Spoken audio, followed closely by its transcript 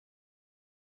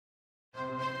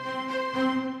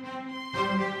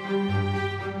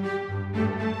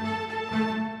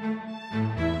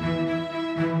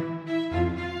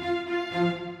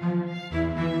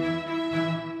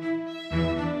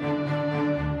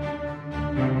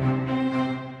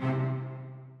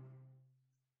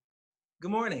Good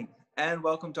morning, and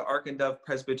welcome to Ark and Dove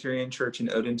Presbyterian Church in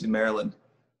Odenton, Maryland.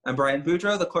 I'm Brian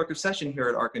Boudreau, the clerk of session here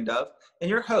at Ark and Dove, and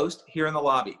your host here in the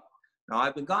lobby. Now,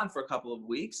 I've been gone for a couple of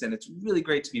weeks, and it's really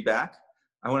great to be back.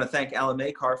 I want to thank Alan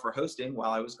Maycar for hosting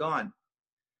while I was gone.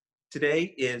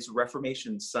 Today is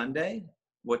Reformation Sunday.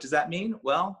 What does that mean?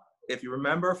 Well, if you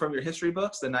remember from your history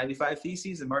books, the 95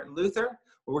 Theses and Martin Luther,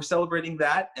 we're celebrating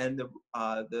that and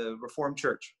the Reformed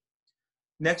Church.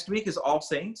 Next week is All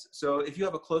Saints. So if you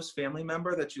have a close family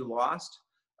member that you lost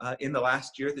in the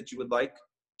last year that you would like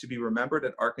to be remembered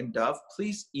at Ark and Dove,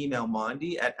 please email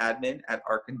Mondi at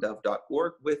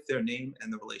admin@arkanddove.org with their name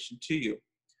and the relation to you.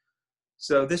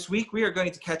 So this week we are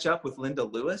going to catch up with Linda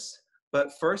Lewis,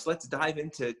 but first let's dive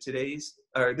into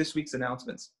this week's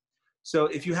announcements. So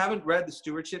if you haven't read the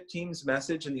stewardship team's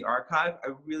message in the archive,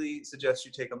 I really suggest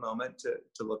you take a moment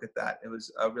to look at that. It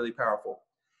was really powerful.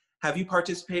 Have you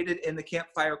participated in the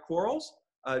campfire quarrels?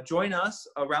 Join us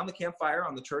around the campfire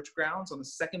on the church grounds on the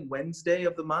second Wednesday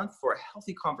of the month for a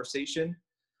healthy conversation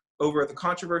over the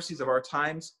controversies of our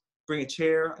times. Bring a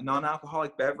chair, a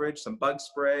non-alcoholic beverage, some bug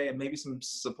spray, and maybe some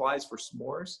supplies for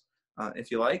s'mores,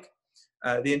 if you like.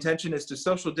 The intention is to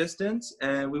social distance,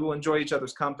 and we will enjoy each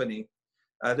other's company.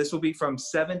 This will be from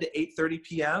 7 to 8:30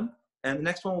 p.m., and the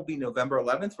next one will be November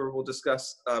 11th, where we'll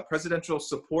discuss presidential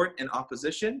support and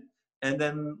opposition. And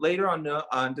then later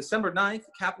on December 9th,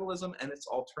 capitalism and its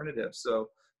alternatives.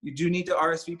 So you do need to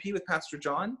RSVP with Pastor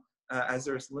John as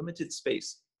there's limited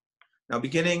space. Now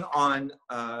beginning on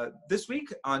this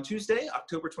week, on Tuesday,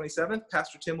 October 27th,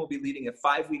 Pastor Tim will be leading a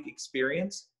 5-week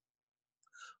experience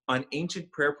on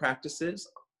ancient prayer practices.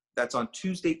 That's on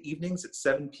Tuesday evenings at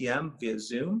 7 p.m. via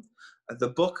Zoom. The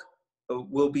book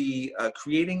will be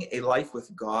Creating a Life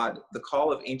with God, The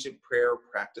Call of Ancient Prayer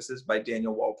Practices by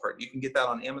Daniel Walpert. You can get that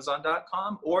on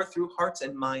Amazon.com or through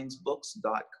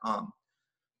heartsandmindsbooks.com.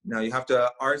 Now you have to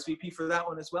RSVP for that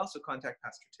one as well, so contact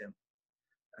Pastor Tim.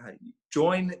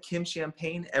 Join Kim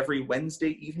Champagne every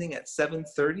Wednesday evening at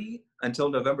 7:30 until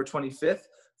November 25th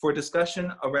for a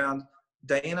discussion around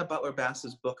Diana Butler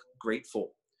Bass's book,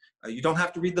 Grateful. You don't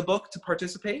have to read the book to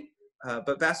participate.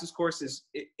 But Bass's course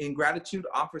in gratitude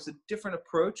offers a different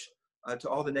approach to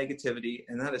all the negativity,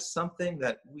 and that is something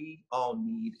that we all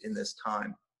need in this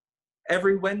time.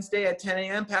 Every Wednesday at 10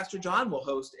 a.m., Pastor John will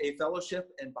host a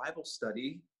fellowship and Bible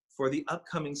study for the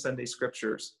upcoming Sunday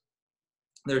Scriptures.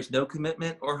 There's no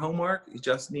commitment or homework. You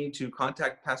just need to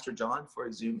contact Pastor John for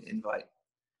a Zoom invite.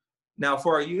 Now,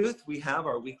 for our youth, we have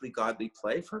our weekly godly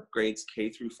play for grades K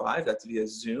through 5. That's via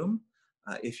Zoom.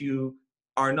 If you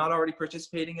are not already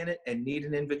participating in it and need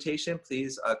an invitation,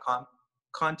 please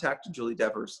contact Julie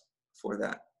Devers for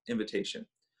that invitation.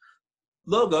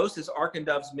 Logos is Ark and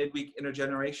Dove's midweek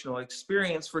intergenerational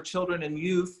experience for children and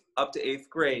youth up to 8th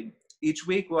grade. Each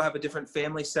week we'll have a different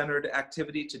family-centered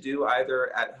activity to do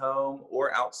either at home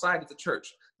or outside of the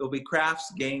church. There'll be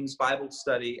crafts, games, Bible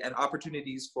study, and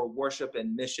opportunities for worship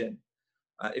and mission.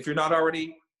 If you're not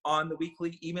already on the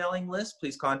weekly emailing list,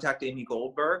 please contact Amy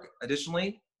Goldberg.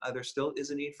 Additionally, there still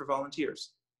is a need for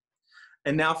volunteers.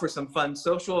 And now for some fun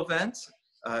social events.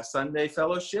 Sunday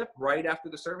fellowship right after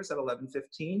the service at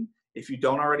 11:15. If you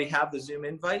don't already have the Zoom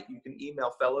invite, you can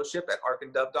email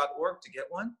fellowship@arkanddove.org to get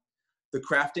one. The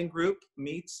crafting group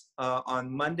meets on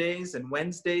Mondays and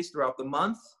Wednesdays throughout the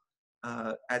month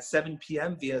at 7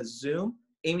 p.m. via Zoom.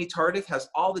 Amy Tardif has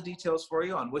all the details for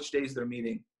you on which days they're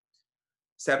meeting.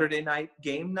 Saturday night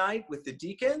game night with the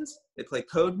deacons. They play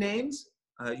code names.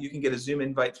 You can get a Zoom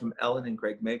invite from Ellen and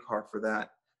Greg Maycar for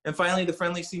that. And finally, the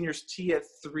Friendly Seniors Tea at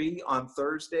 3 on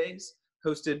Thursdays,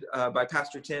 hosted by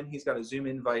Pastor Tim. He's got a Zoom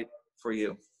invite for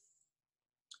you.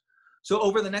 So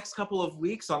over the next couple of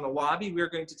weeks on the lobby,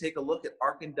 we're going to take a look at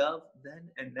Ark and Dove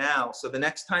then and now. So the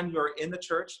next time you're in the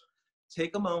church,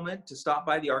 take a moment to stop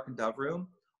by the Ark and Dove room.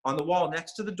 On the wall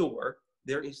next to the door,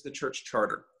 there is the church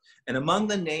charter. And among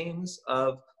the names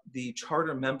of the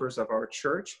charter members of our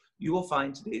church, you will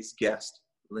find today's guest,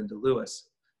 Linda Lewis.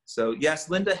 So yes,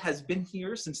 Linda has been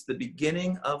here since the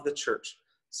beginning of the church.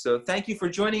 So thank you for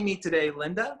joining me today,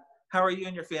 Linda. How are you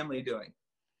and your family doing?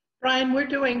 Brian, we're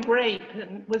doing great.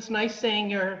 It was nice seeing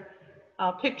your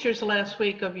pictures last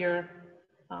week of your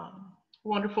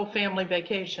wonderful family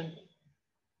vacation.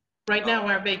 Right now,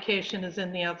 our vacation is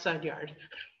in the outside yard.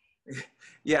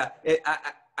 Yeah,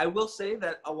 I will say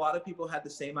that a lot of people had the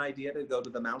same idea to go to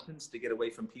the mountains to get away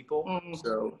from people. Mm-hmm.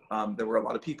 So there were a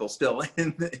lot of people still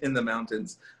in the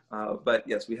mountains. But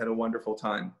yes, we had a wonderful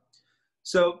time.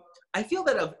 So I feel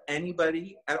that of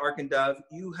anybody at Ark and Dove,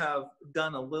 you have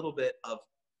done a little bit of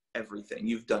everything.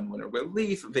 You've done Winter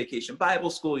Relief, Vacation Bible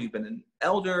School, you've been an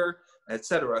elder,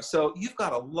 etc. So you've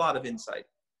got a lot of insight.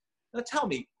 Now tell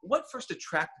me, what first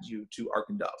attracted you to Ark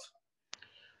and Dove?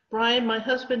 Brian, my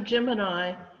husband Jim and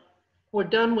I were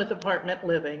done with apartment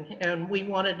living, and we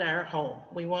wanted our home.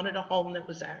 We wanted a home that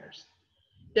was ours.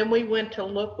 Then we went to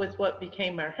look with what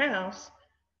became our house,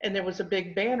 and there was a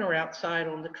big banner outside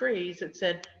on the trees that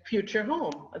said future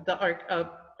home of the Ark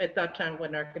at that time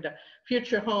when Ark and Dove,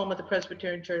 future home of the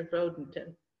Presbyterian Church of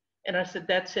Odenton. And I said,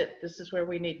 that's it. This is where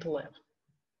we need to live.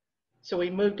 So we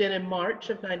moved in March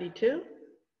of '92.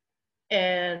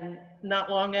 And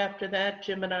not long after that,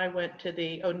 Jim and I went to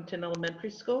the Odenton Elementary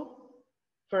School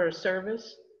for a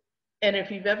service. And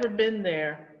if you've ever been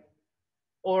there,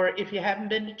 or if you haven't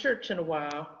been to church in a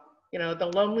while, you know, the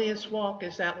loneliest walk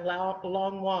is that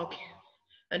long walk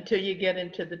until you get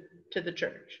into the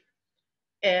church.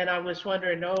 And I was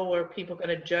wondering, oh, are people going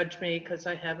to judge me because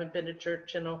I haven't been to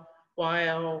church in a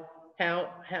while?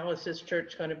 How is this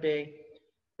church going to be?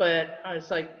 But I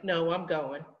was like, no, I'm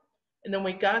going. And then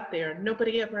we got there,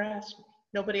 nobody ever asked me,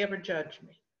 nobody ever judged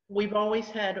me. We've always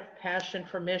had a passion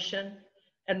for mission,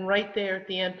 and right there at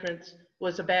the entrance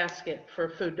was a basket for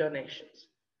food donations.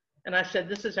 And I said,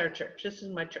 this is our church, this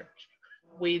is my church.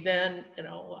 We then,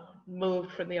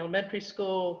 moved from the elementary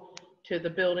school to the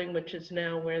building, which is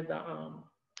now where the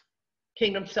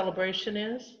Kingdom Celebration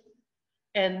is.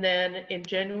 And then in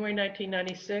January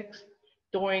 1996,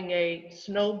 during a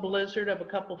snow blizzard of a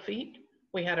couple feet,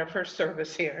 we had our first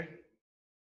service here.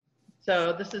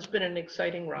 So this has been an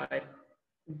exciting ride.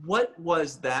 What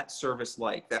was that service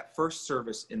like, that first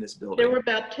service in this building? There were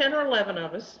about 10 or 11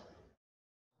 of us.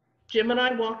 Jim and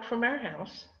I walked from our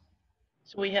house.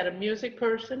 So we had a music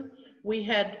person. We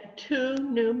had 2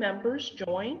 new members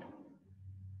join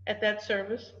at that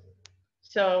service.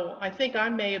 So I think I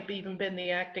may have even been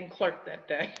the acting clerk that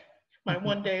day. My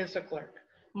one day as a clerk.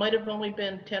 Might have only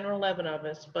been 10 or 11 of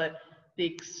us, but the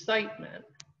excitement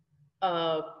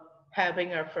of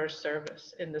having our first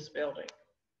service in this building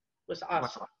was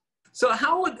awesome. Wow. So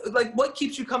what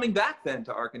keeps you coming back then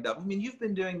to Ark and Dove? I mean, you've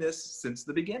been doing this since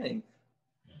the beginning.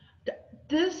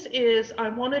 I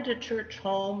wanted a church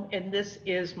home, and this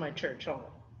is my church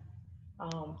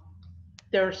home.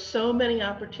 There are so many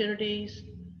opportunities,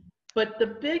 but the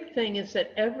big thing is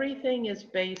that everything is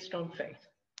based on faith.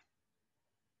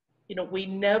 You know, we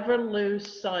never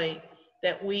lose sight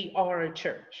that we are a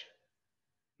church.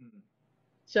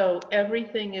 So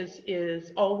everything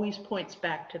is always points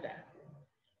back to that.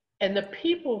 And the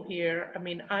people here, I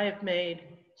mean, I have made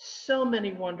so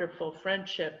many wonderful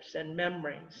friendships and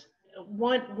memories.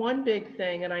 One big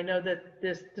thing, and I know that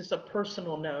this is a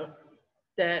personal note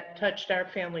that touched our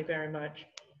family very much,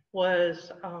 was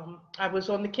I was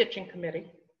on the kitchen committee,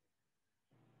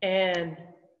 and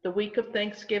the week of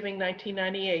Thanksgiving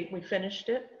 1998, we finished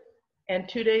it, and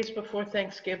 2 days before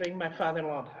Thanksgiving, my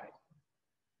father-in-law died.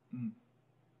 Mm.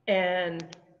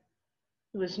 And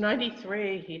he was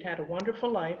 93, he'd had a wonderful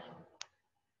life,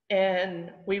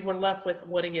 and we were left with,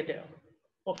 what do you do?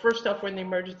 Well, first off, we're in the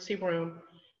emergency room,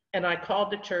 and I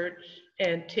called the church,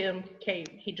 and Tim came.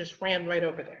 He just ran right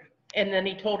over there. And then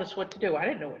he told us what to do. I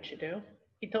didn't know what to do.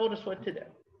 He told us what to do.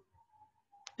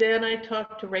 Then I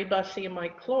talked to Ray Bussey and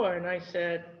Mike Clore, and I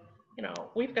said, you know,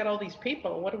 we've got all these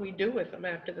people. What do we do with them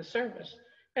after the service?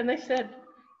 And they said,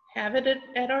 have it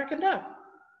at Ark and Dove.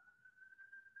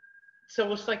 So it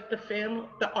was like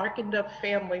the Ark and Dove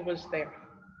family was there.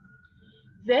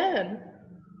 Then,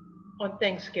 on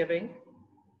Thanksgiving,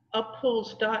 up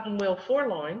pulls Dot and Will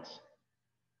Forloins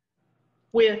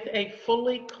with a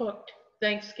fully cooked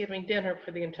Thanksgiving dinner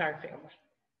for the entire family.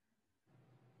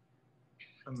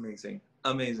 Amazing,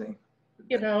 amazing.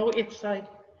 You know, it's like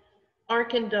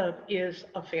Ark and Dove is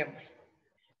a family.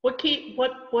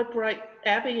 What brought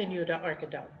Abby and you to Ark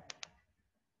and Dove?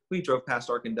 We drove past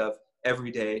Ark and Dove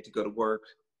every day to go to work.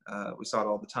 We saw it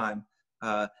all the time.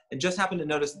 And just happened to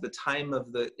notice at the time of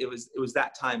it was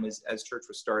that time as church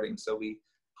was starting. So we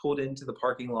pulled into the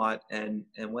parking lot and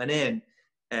went in,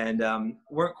 and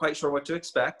weren't quite sure what to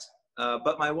expect.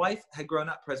 But my wife had grown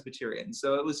up Presbyterian,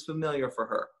 so it was familiar for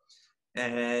her.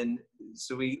 And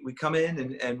so we come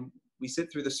in and we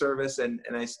sit through the service, and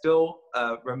I still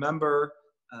remember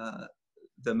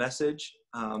the message,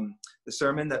 the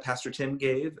sermon that Pastor Tim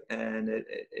gave, and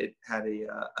it had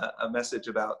a message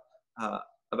about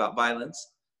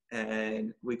violence.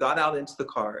 And we got out into the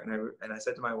car, and I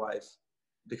said to my wife,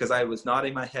 because I was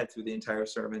nodding my head through the entire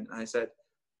sermon, I said,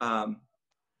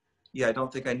 yeah, I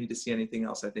don't think I need to see anything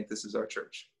else. I think this is our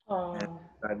church. And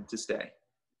I decided to stay.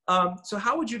 So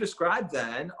how would you describe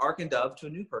then Ark and Dove to a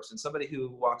new person, somebody who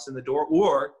walks in the door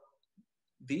or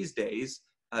these days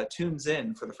tunes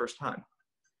in for the first time?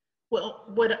 Well,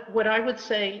 what I would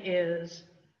say is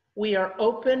We are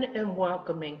open and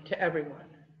welcoming to everyone.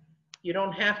 You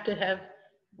don't have to have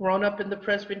grown up in the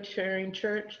Presbyterian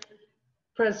Church.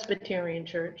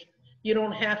 You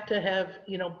don't have to have,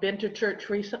 been to church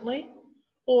recently,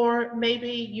 or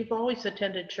maybe you've always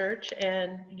attended church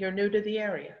and you're new to the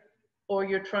area, or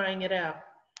you're trying it out.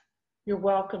 You're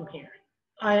welcome here.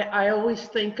 I always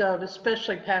think of,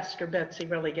 especially Pastor Betsy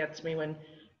really gets me when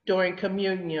during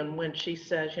communion, when she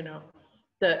says,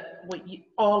 that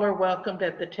all are welcomed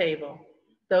at the table,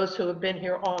 those who have been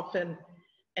here often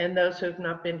and those who have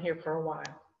not been here for a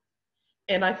while.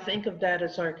 And I think of that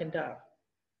as Ark and Dove.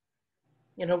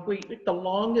 The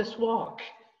longest walk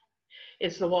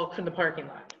is the walk from the parking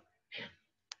lot.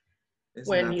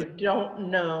 When you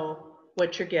don't know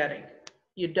what you're getting.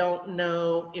 You don't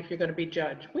know if you're going to be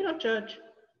judged. We don't judge.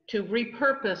 To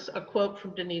repurpose a quote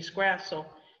from Denise Grassel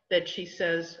that she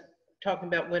says, talking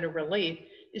about winter relief,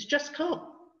 is just come.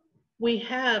 We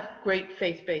have great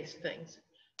faith-based things.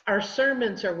 Our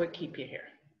sermons are what keep you here.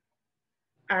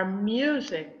 Our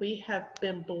music, we have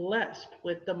been blessed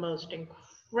with the most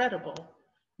incredible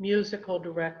musical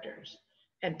directors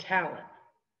and talent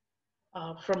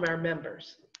from our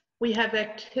members. We have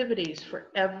activities for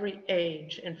every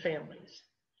age and families.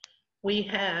 We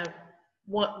have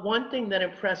one thing that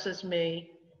impresses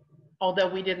me, although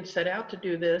we didn't set out to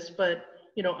do this, but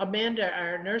Amanda,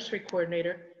 our nursery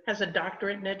coordinator, has a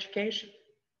doctorate in education.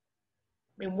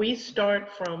 I mean, we start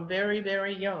from very,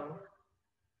 very young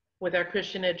with our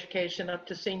Christian education up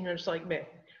to seniors like me.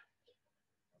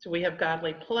 So we have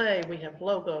godly play, we have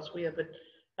logos, we have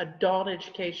adult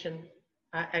education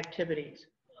activities,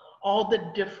 all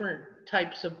the different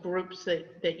types of groups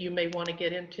that you may want to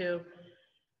get into.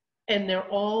 And they're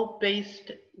all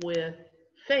based with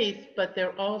faith, but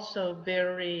they're also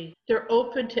they're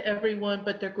open to everyone,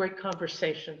 but they're great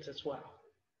conversations as well.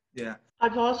 Yeah.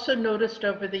 I've also noticed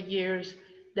over the years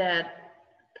that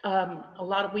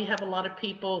we have a lot of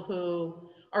people who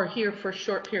are here for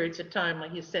short periods of time,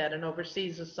 like you said, an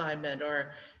overseas assignment,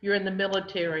 or you're in the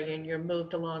military and you're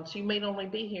moved along, so you may only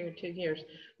be here 2 years.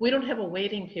 We don't have a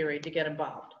waiting period to get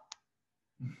involved.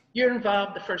 You're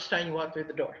involved the first time you walk through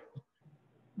the door.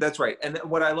 That's right. And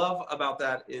what I love about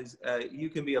that is you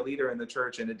can be a leader in the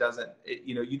church, and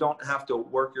you don't have to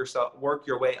work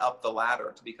your way up the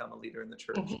ladder to become a leader in the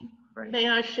church. Mm-hmm. Right? May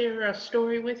I share a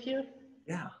story with you?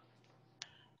 Yeah.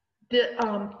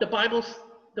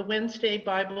 The Wednesday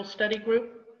Bible study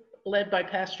group led by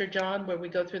Pastor John, where we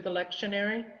go through the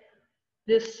lectionary.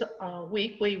 This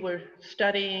week we were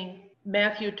studying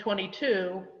Matthew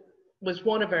 22, was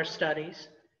one of our studies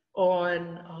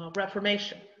on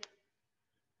Reformation.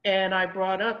 And I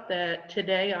brought up that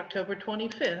today, October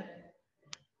 25th,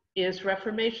 is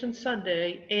Reformation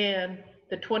Sunday and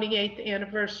the 28th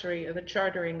anniversary of the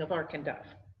chartering of Ark and Dove.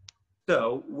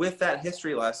 So with that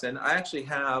history lesson, I actually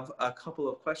have a couple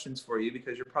of questions for you,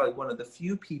 because you're probably one of the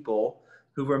few people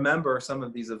who remember some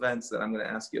of these events that I'm going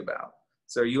to ask you about.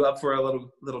 So are you up for a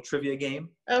little trivia game?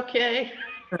 Okay.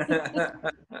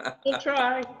 We'll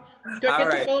try. Do I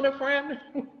get to phone a friend?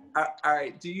 All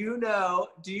right. Do you know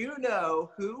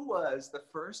who was the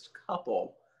first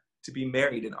couple to be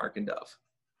married in Ark and Dove?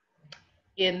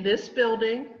 In this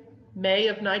building, May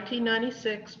of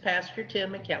 1996, Pastor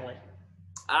Tim and Kelly.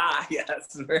 Ah,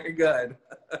 yes, very good.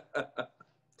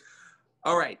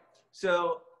 All right.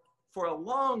 So for a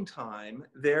long time,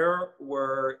 there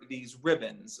were these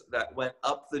ribbons that went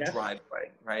up the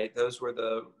driveway, right? Those were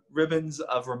the ribbons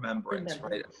of remembrance,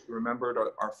 right? We remembered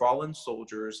our fallen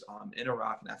soldiers in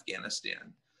Iraq and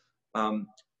Afghanistan. Do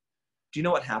you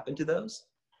know what happened to those?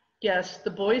 Yes,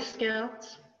 the Boy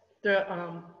Scouts,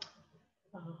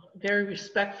 very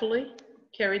respectfully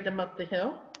carried them up the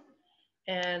hill,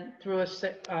 and through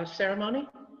a ceremony,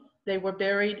 they were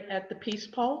buried at the Peace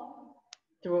Pole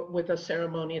with a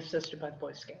ceremony assisted by the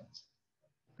Boy Scouts.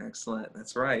 Excellent,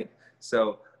 that's right.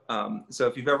 So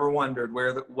if you've ever wondered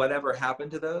whatever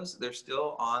happened to those, they're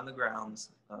still on the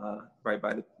grounds, right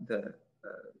by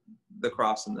the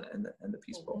cross and the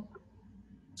Peace Pole.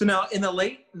 So now, in the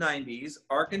late 90s,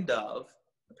 Ark and Dove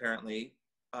apparently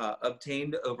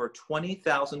obtained over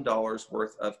 $20,000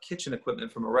 worth of kitchen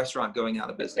equipment from a restaurant going out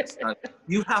of business. Now,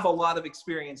 you have a lot of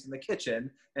experience in the kitchen,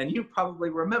 and you probably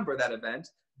remember that event.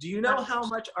 Do you know how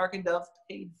much Ark and Dove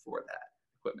paid for that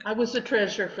equipment? I was the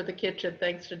treasurer for the kitchen,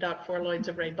 thanks to Doc Forloyds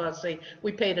and Ray Bussey.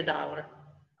 We paid $1.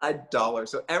 $1.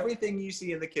 So everything you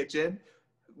see in the kitchen,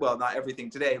 well, not everything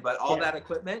today, but all that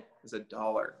equipment is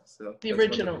 $1. So the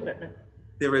original equipment.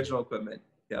 The original equipment,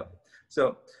 yep.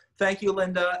 So thank you,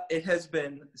 Linda. It has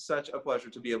been such a pleasure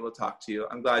to be able to talk to you.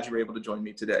 I'm glad you were able to join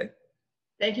me today.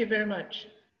 Thank you very much.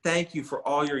 thank you for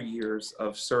all your years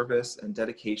of service and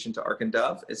dedication to Ark and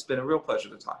Dove. It's been a real pleasure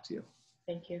to talk to you.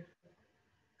 Thank you.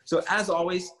 So as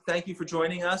always, thank you for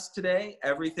joining us today.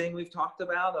 Everything we've talked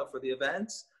about for the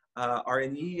events are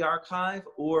in the archive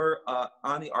or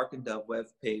on the Ark and Dove web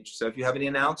page. So if you have any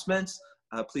announcements,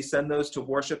 please send those to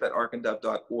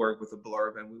worship@arkandove.org with a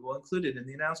blurb, and we will include it in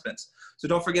the announcements. So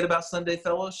don't forget about Sunday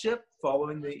Fellowship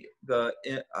following the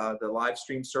live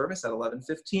stream service at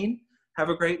 11:15. Have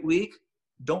a great week.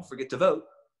 Don't forget to vote,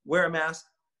 wear a mask,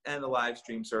 and the live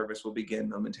stream service will begin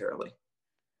momentarily.